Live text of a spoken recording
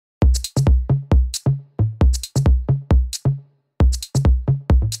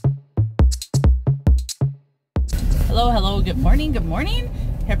Hello, good morning,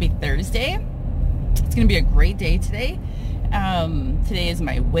 happy Thursday. It's gonna be a great day today. Today is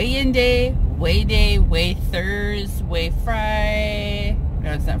my weigh-in day, weigh Thursday, weigh Friday.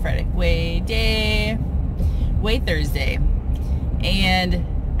 No, it's not Friday. Weigh day, weigh Thursday. And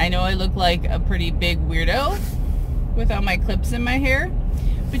I know I look like a pretty big weirdo with all my clips in my hair,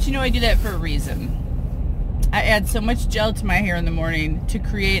 but you know I do that for a reason. I add so much gel to my hair in the morning to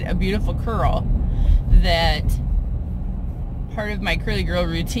create a beautiful curl that part of my curly girl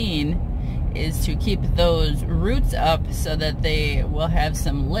routine is to keep those roots up so that they will have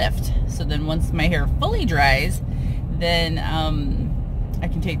some lift. So then once my hair fully dries, then I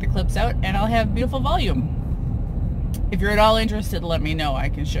can take the clips out and I'll have beautiful volume. If you're at all interested, let me know. I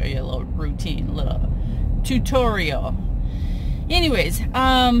can show you a little routine, a little tutorial. Anyways,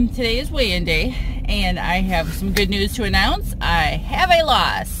 today is weigh-in day and I have some good news to announce. I have a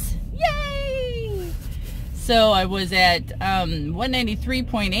loss. Yay! So I was at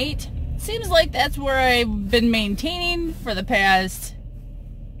 193.8. Seems like that's where I've been maintaining for the past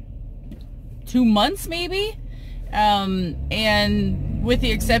 2 months maybe. And with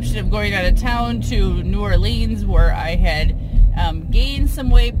the exception of going out of town to New Orleans where I had gained some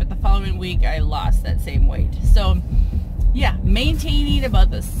weight, but the following week I lost that same weight. So yeah, maintaining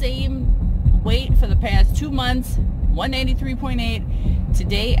about the same weight for the past 2 months, 193.8.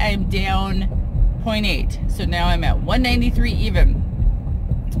 Today I'm down 0.8. So now I'm at 193 even.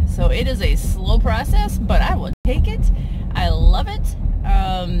 So it is a slow process, but I will take it. I love it.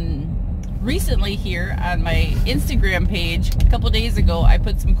 Recently here on my Instagram page, a couple days ago, I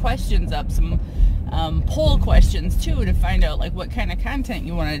put some questions up, some poll questions too, to find out like what kind of content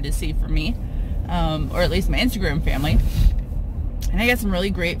you wanted to see from me, or at least my Instagram family. And I got some really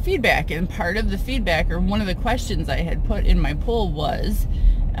great feedback. And part of the feedback, or one of the questions I had put in my poll was,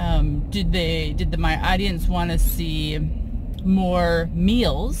 did my audience want to see more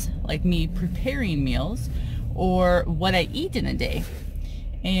meals, like me preparing meals, or what I eat in a day?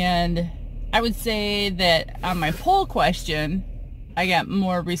 And I would say that on my poll question, I got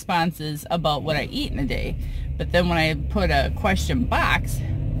more responses about what I eat in a day. But then when I put a question box,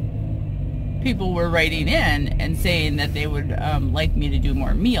 people were writing in and saying that they would like me to do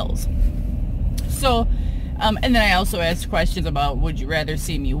more meals. So, and then I also asked questions about, would you rather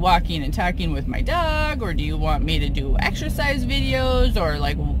see me walking and talking with my dog, or do you want me to do exercise videos, or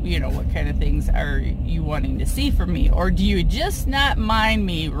like, you know, what kind of things are you wanting to see from me? Or do you just not mind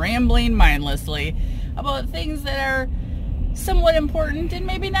me rambling mindlessly about things that are somewhat important and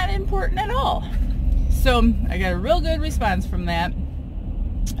maybe not important at all? So I got a real good response from that.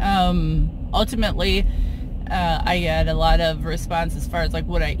 Ultimately, I had a lot of response as far as like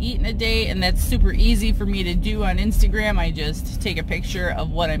what I eat in a day, and that's super easy for me to do on Instagram. I just take a picture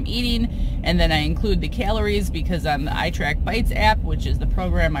of what I'm eating and then I include the calories, because on the iTrackBites app, which is the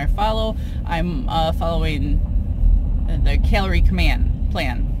program I follow, I'm following the calorie command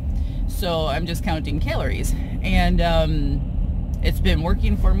plan. So I'm just counting calories, and it's been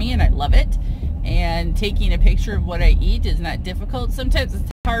working for me and I love it. And taking a picture of what I eat is not difficult. Sometimes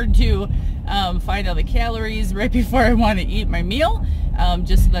it's hard to find all the calories right before I want to eat my meal,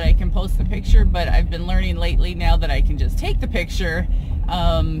 just so that I can post the picture. But I've been learning lately now that I can just take the picture,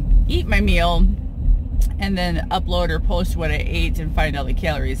 eat my meal, and then upload or post what I ate and find all the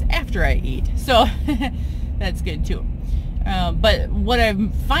calories after I eat. So that's good too. But what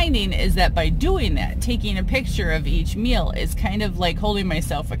I'm finding is that by doing that, taking a picture of each meal is kind of like holding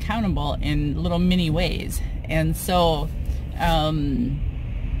myself accountable in little mini ways. And so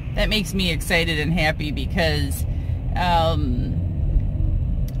that makes me excited and happy, because that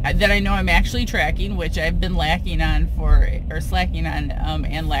I know I'm actually tracking, which I've been slacking on for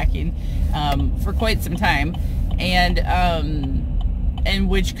quite some time, and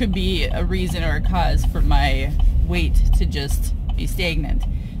which could be a reason or a cause for my weight to just be stagnant.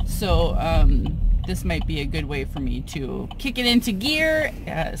 So this might be a good way for me to kick it into gear,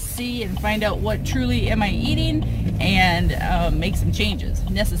 see and find out what truly am I eating, and make some changes,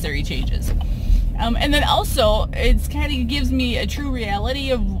 necessary changes. And then also, it's kind of gives me a true reality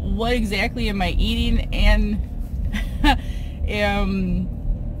of what exactly am I eating, and and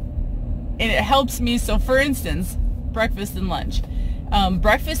it helps me. So for instance, breakfast and lunch.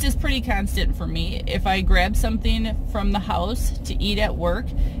 Breakfast is pretty constant for me. If I grab something from the house to eat at work,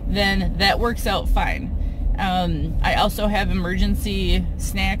 then that works out fine. I also have emergency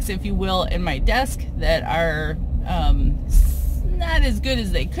snacks, if you will, in my desk that are not as good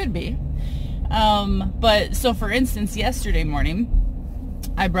as they could be. But so for instance, yesterday morning,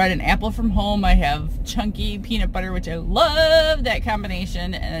 I brought an apple from home. I have chunky peanut butter, which I love that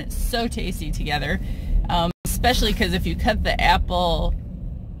combination, and it's so tasty together. especially because if you cut the apple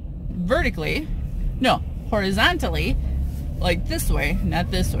horizontally, like this way, not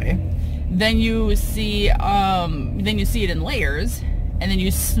this way, then you see it in layers, and then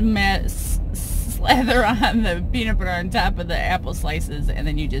you slather on the peanut butter on top of the apple slices, and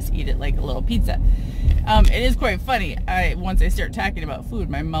then you just eat it like a little pizza. It is quite funny. Once I start talking about food,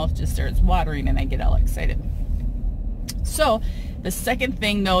 my mouth just starts watering and I get all excited. So the second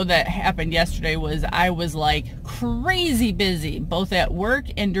thing though that happened yesterday was I was like crazy busy, both at work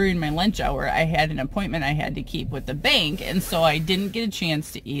and during my lunch hour. I had an appointment I had to keep with the bank, and so I didn't get a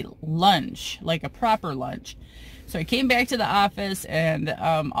chance to eat lunch, like a proper lunch. So I came back to the office, and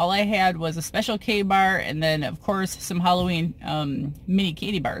all I had was a Special K bar, and then of course some Halloween mini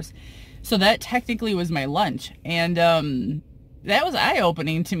candy bars. So that technically was my lunch, and that was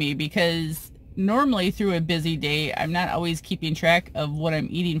eye-opening to me, because normally through a busy day, I'm not always keeping track of what I'm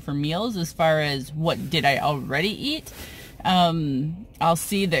eating for meals as far as what did I already eat. I'll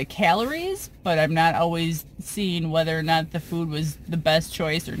see the calories, but I'm not always seeing whether or not the food was the best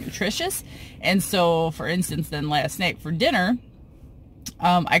choice or nutritious. And so, for instance, then last night for dinner,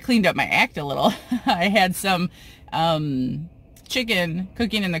 I cleaned up my act a little. I had some chicken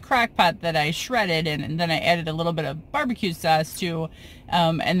cooking in the crock pot that I shredded, and then I added a little bit of barbecue sauce too,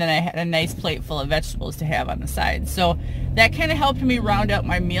 and then I had a nice plate full of vegetables to have on the side. So that kind of helped me round out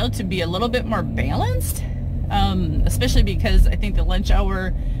my meal to be a little bit more balanced, especially because I think the lunch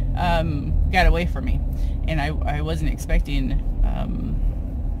hour got away from me, and I wasn't expecting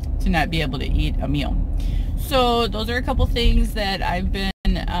to not be able to eat a meal. So those are a couple things that I've been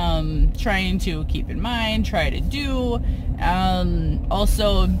trying to keep in mind, try to do.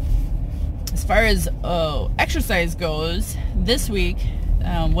 Also, as far as exercise goes, this week,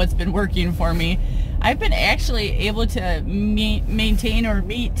 what's been working for me, I've been actually able to maintain or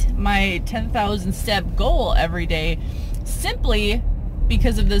meet my 10,000 step goal every day, simply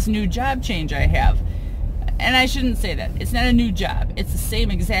because of this new job change I have. And I shouldn't say that. It's not a new job. It's the same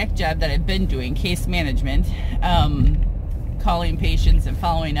exact job that I've been doing, case management, calling patients and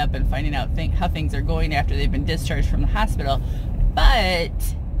following up and finding out how things are going after they've been discharged from the hospital. But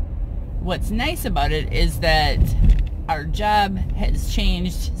what's nice about it is that our job has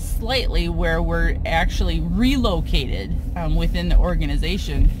changed slightly, where we're actually relocated within the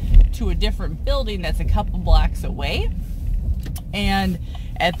organization to a different building that's a couple blocks away. And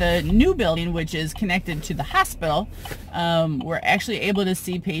at the new building, which is connected to the hospital, we're actually able to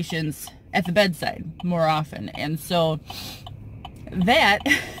see patients at the bedside more often. And so that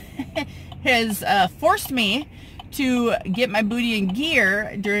has forced me to get my booty in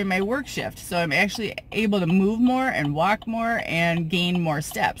gear during my work shift. So I'm actually able to move more and walk more and gain more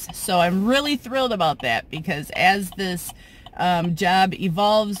steps. So I'm really thrilled about that, because as this job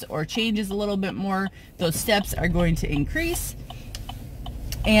evolves or changes a little bit more, those steps are going to increase.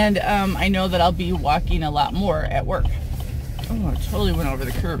 And I know that I'll be walking a lot more at work. Oh, I totally went over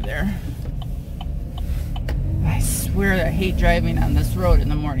the curb there. I swear I hate driving on this road in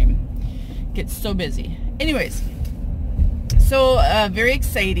the morning. It gets so busy. Anyways, so very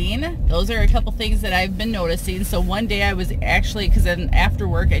exciting. Those are a couple things that I've been noticing. So one day I was actually, because then after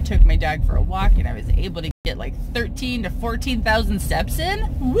work I took my dog for a walk, and I was able to get like 13 to 14,000 steps in.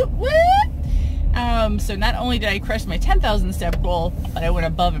 Whoop, whoop. So not only did I crush my 10,000 step goal, but I went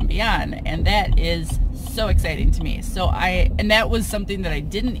above and beyond, and that is so exciting to me. So and that was something that I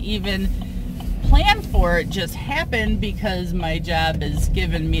didn't even plan for. It just happened because my job has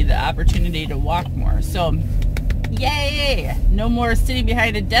given me the opportunity to walk more. So yay, no more sitting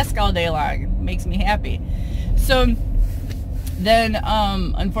behind a desk all day long. It makes me happy. So then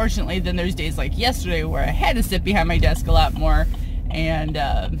unfortunately then there's days like yesterday where I had to sit behind my desk a lot more, and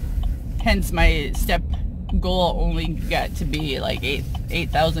hence my step goal only got to be like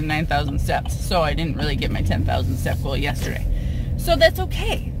 8,000, 9,000 steps. So I didn't really get my 10,000 step goal yesterday. So that's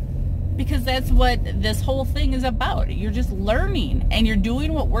okay, because that's what this whole thing is about. You're just learning, and you're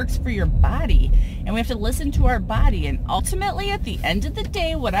doing what works for your body, and we have to listen to our body. And ultimately, at the end of the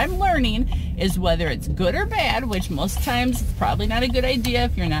day, what I'm learning is whether it's good or bad, which most times it's probably not a good idea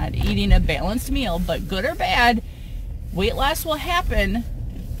if you're not eating a balanced meal, but good or bad, weight loss will happen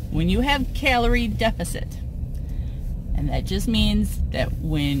when you have calorie deficit. And that just means that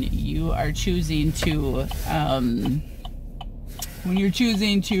when you are choosing to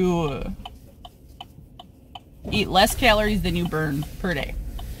eat less calories than you burn per day.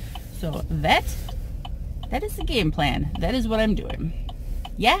 So that is the game plan. That is what I'm doing.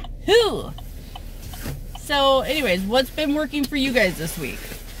 Yahoo! So anyways, what's been working for you guys this week?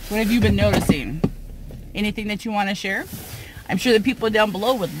 What have you been noticing? Anything that you want to share? I'm sure the people down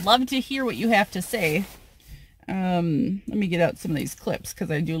below would love to hear what you have to say. Let me get out some of these clips because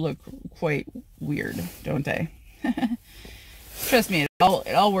I do look quite weird, don't I? Trust me, it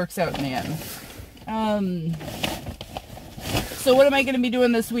all works out in the end. So what am I going to be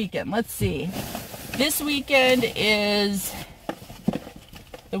doing this weekend? Let's see. This weekend is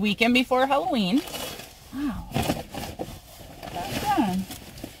the weekend before Halloween. Wow.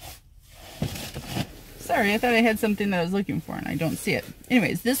 Sorry, I thought I had something that I was looking for and I don't see it.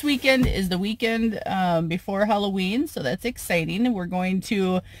 Anyways, this weekend is the weekend before Halloween, so that's exciting. We're going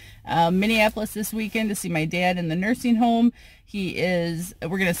to Minneapolis this weekend to see my dad in the nursing home. We're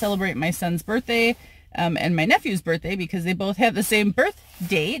going to celebrate my son's birthday and my nephew's birthday because they both have the same birth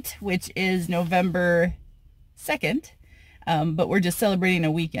date, which is November 2nd. But we're just celebrating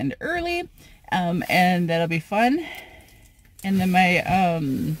a weekend early, and that'll be fun. And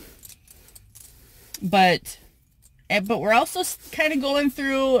then but we're also kind of going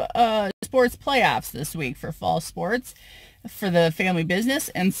through sports playoffs this week for fall sports for the family business,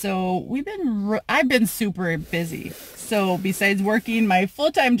 and so I've been super busy. So besides working my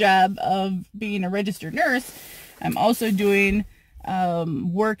full-time job of being a registered nurse, I'm also doing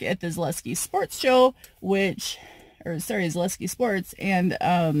work at the Zaleski Sports Show, Zaleski Sports, and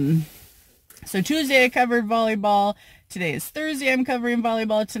so Tuesday I covered volleyball. Today is Thursday. I'm covering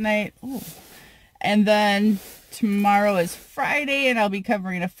volleyball tonight. Ooh. And then tomorrow is Friday, and I'll be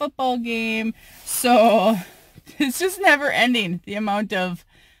covering a football game. So it's just never ending, the amount of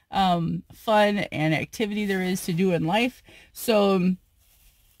fun and activity there is to do in life. So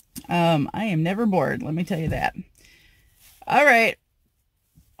I am never bored, let me tell you that. All right.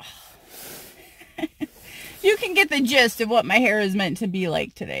 You can get the gist of what my hair is meant to be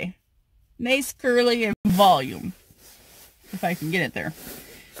like today. Nice, curly, and volume. If I can get it there.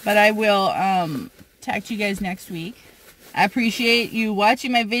 But I will talk to you guys next week. I appreciate you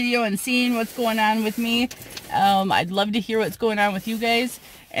watching my video and seeing what's going on with me. I'd love to hear what's going on with you guys.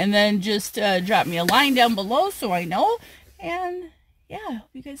 And then just drop me a line down below so I know. And yeah, hope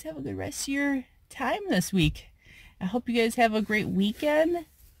you guys have a good rest of your time this week. I hope you guys have a great weekend.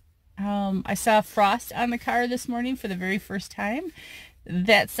 I saw frost on the car this morning for the very first time.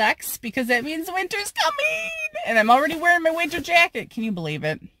 That sucks because that means winter's coming. And I'm already wearing my winter jacket. Can you believe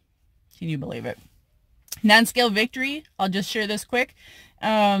it? Can you believe it? Non-scale victory. I'll just share this quick.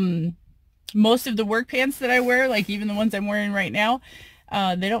 Most of the work pants that I wear, like even the ones I'm wearing right now,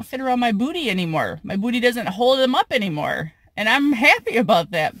 they don't fit around my booty anymore. My booty doesn't hold them up anymore. And I'm happy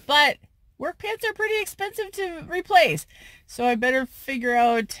about that. But work pants are pretty expensive to replace. So I better figure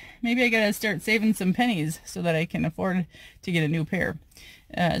out, maybe I gotta start saving some pennies so that I can afford to get a new pair.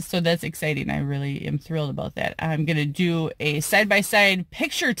 So that's exciting. I really am thrilled about that. I'm going to do a side-by-side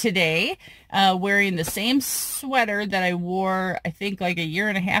picture today wearing the same sweater that I wore, I think, like a year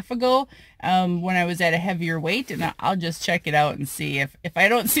and a half ago when I was at a heavier weight. And I'll just check it out and see. If I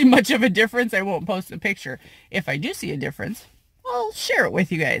don't see much of a difference, I won't post a picture. If I do see a difference, I'll share it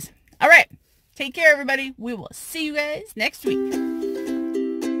with you guys. All right. Take care, everybody. We will see you guys next week.